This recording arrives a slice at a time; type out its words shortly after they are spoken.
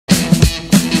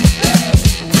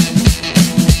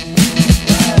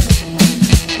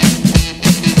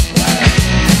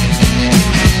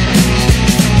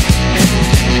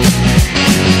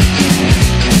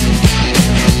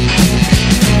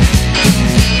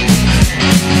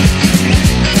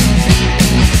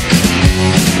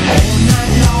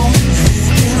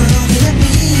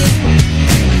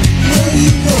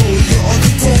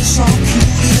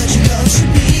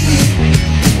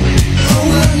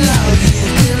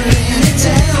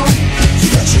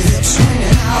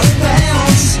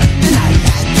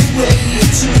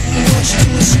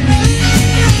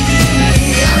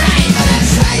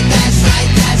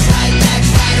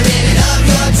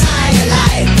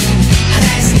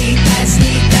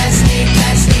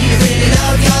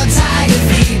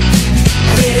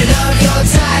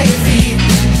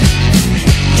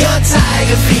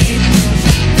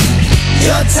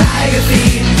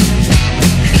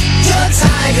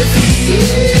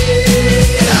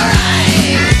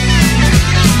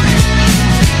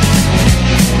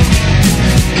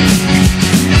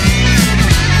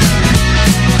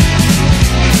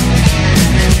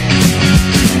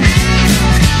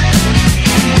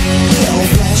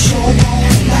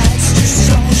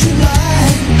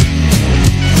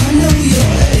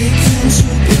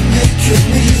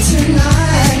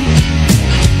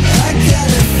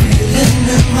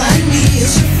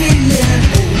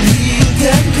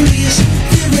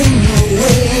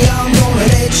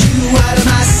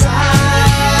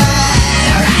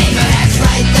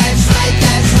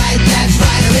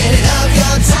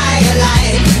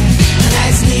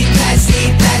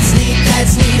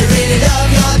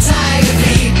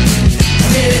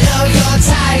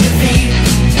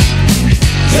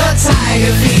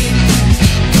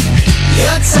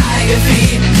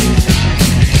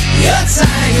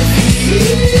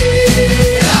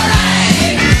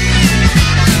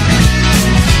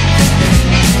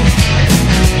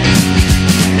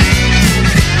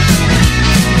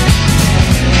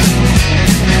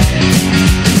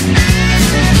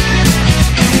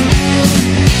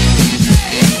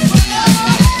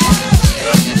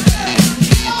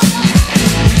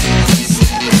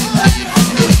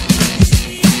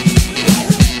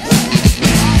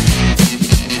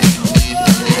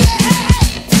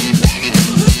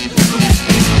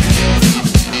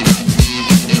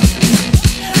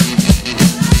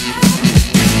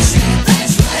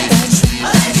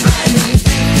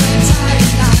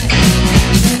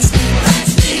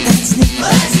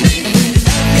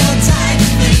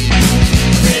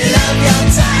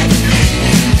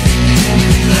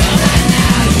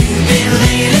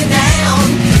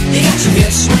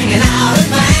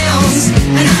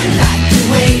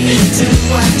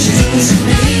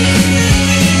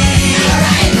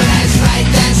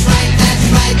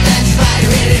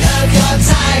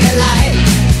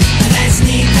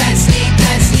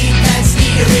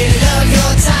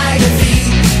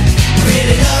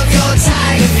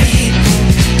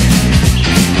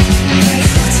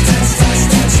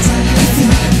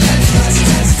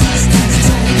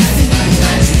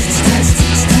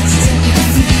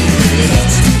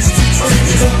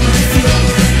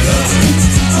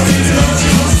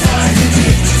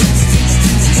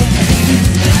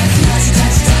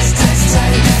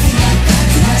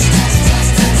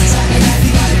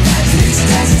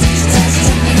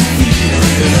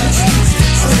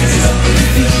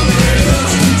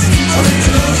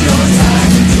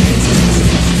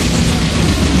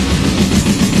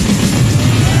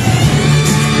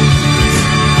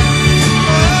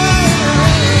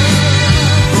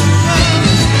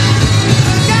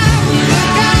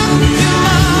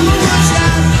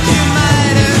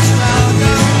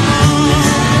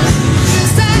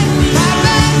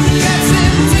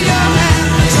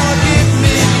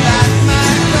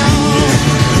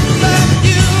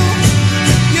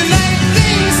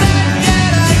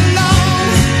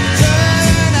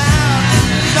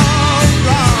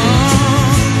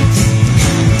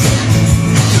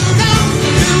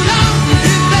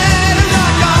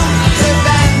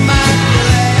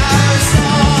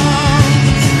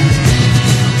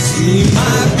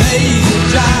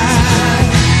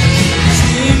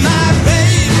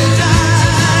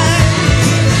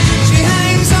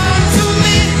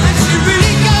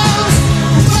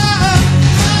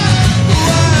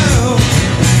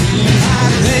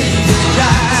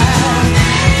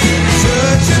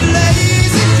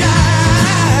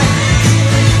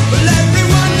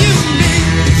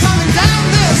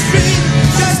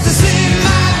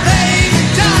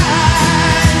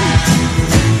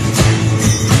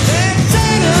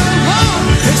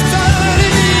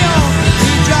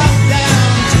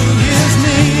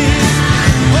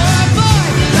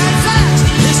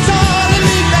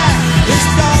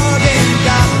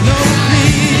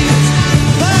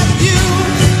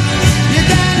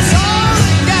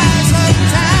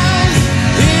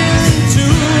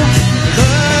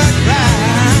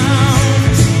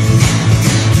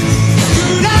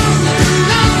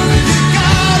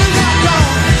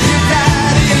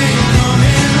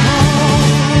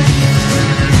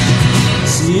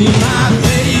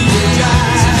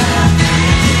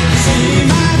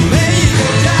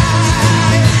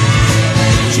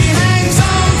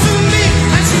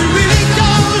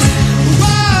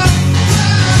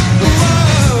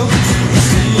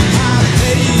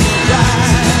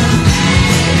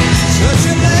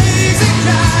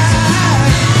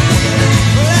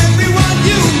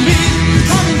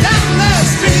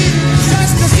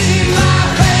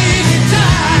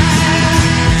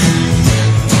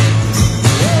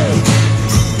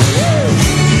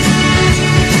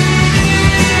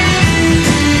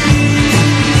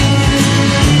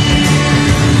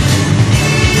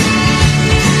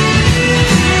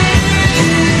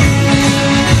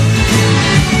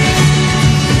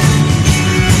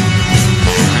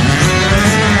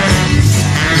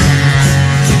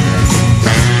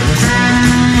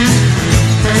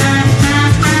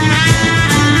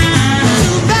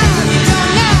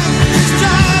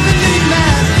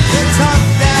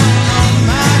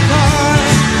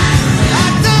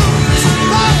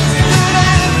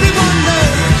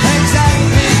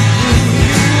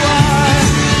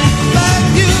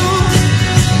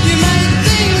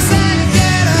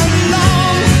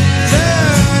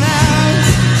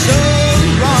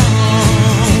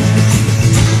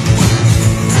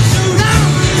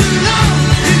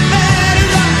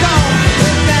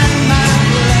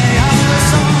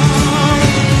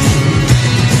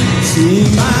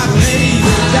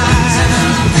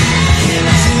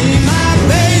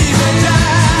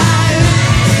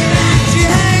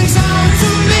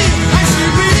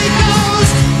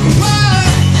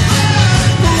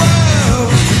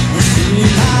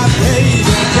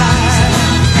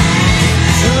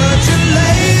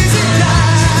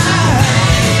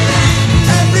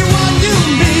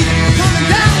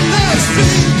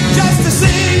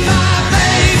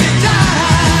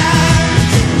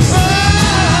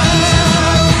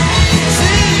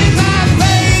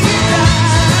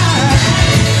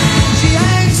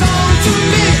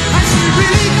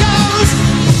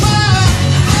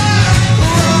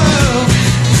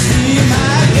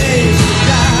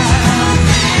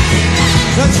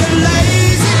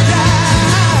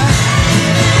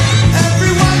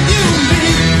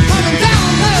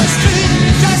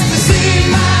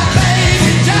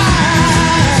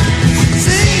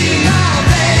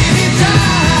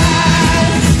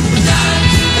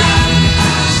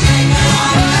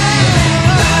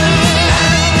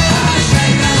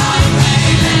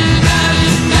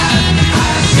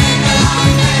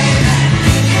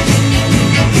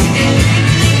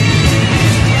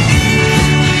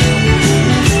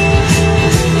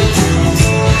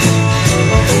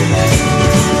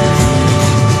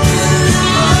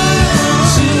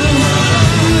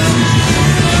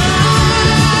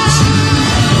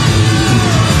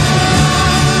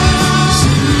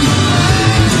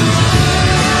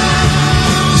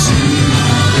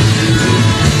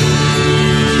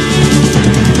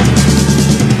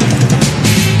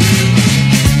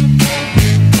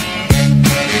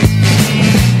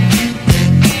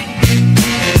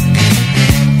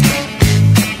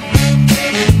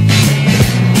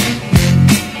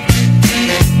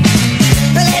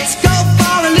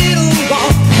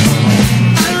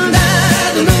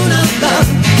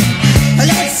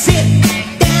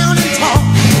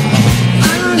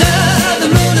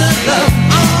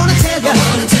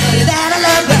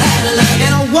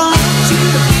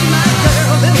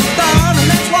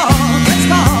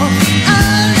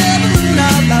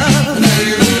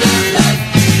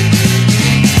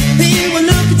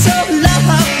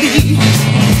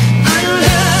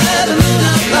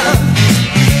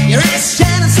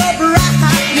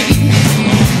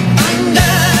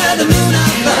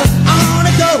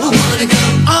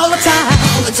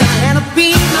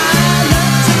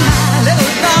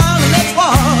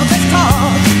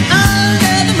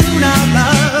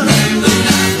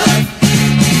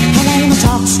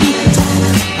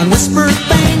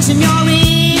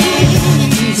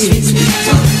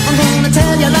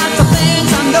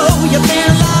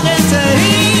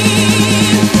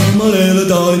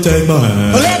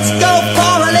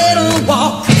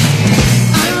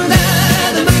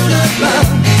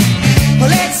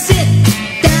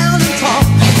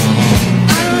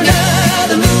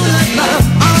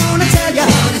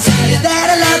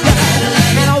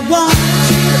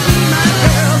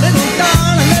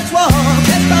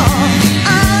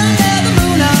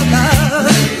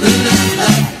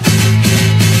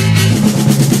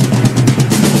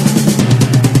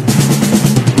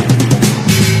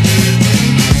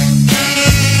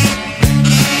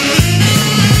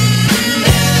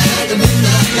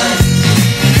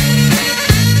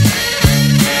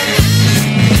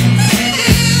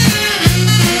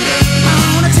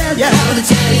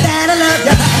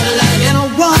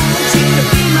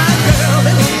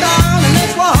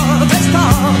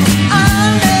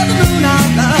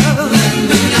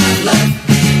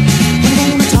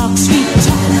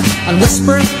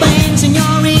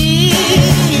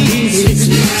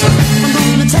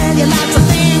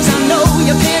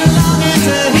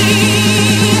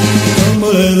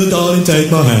together, darling,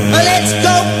 take my hand. Let's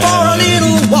go for a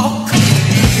little walk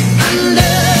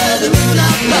under the moon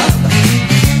of love.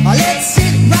 Let's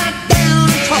sit right down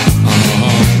and talk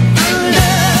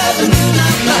under the moon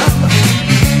of love.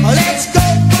 Let's go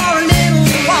for a little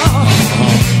walk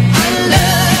under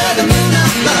the moon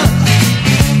of love.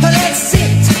 Let's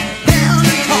sit down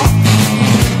and talk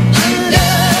under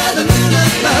the moon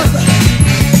of love.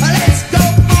 Let's go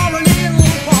for a little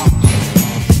walk.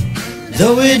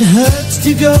 Though it hurts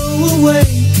to go away,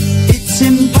 it's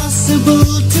impossible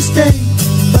to stay.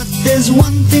 But there's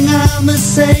one thing I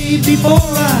must say before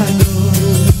I go.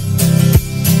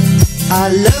 I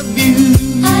love you.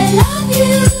 I love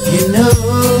you. You know,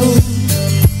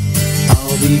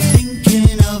 I'll be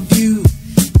thinking of you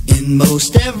in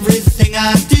most everything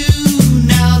I do.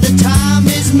 Now the time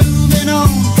is moving on,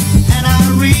 and I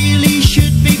really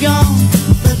should be gone,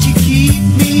 but you keep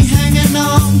me hanging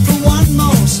on for one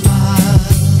more smile.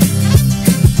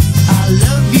 I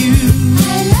love you.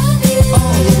 I love you.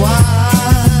 All the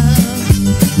while,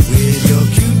 with your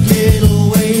cute little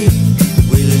way,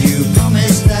 will you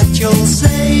promise that you'll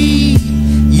say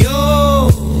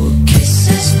your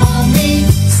kisses for me?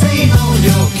 Save all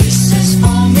your kisses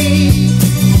for me.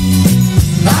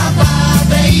 Bye bye,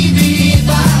 baby,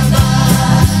 bye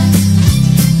bye.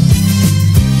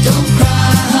 Don't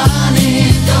cry, honey,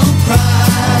 don't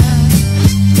cry.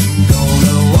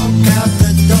 Gonna walk out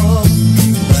the door,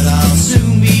 but I'll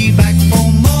soon be back for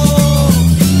more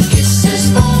kisses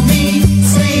for me.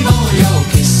 Save all your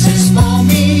kisses for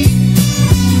me.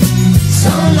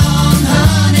 So long,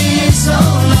 honey, so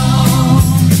long.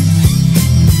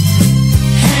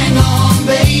 Hang on,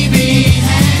 baby,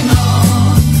 hang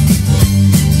on.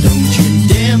 Don't you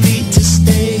dare me to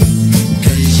stay,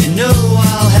 'cause you know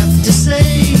I'll have to say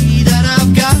that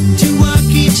I've got to work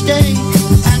each day,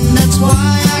 and that's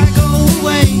why I go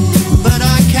away. But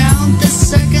I count the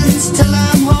seconds till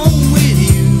I'm home with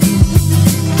you.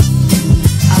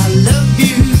 I love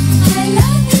you, I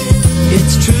love you.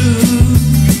 it's true.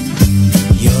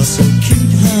 You're so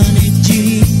cute, honey G.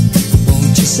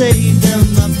 Won't you save them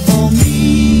up for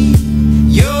me?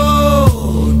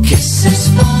 Your kisses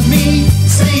for me.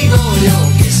 Save all your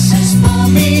kisses for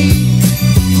me.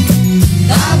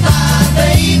 Bye bye,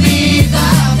 baby,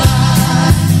 bye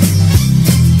bye.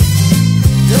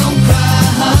 Don't cry,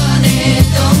 honey,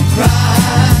 don't cry.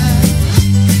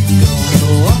 Gonna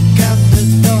walk out the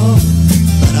door,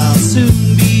 but I'll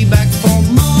soon be back for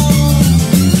more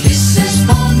kisses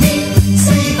for me.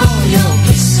 Save all your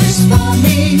kisses for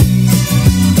me.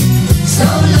 So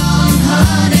long,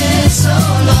 honey, so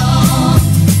long.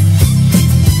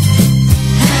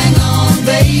 Hang on,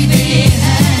 baby,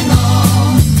 hang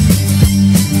on.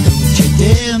 Don't you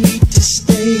dare me to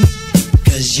stay,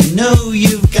 'cause you know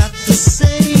you've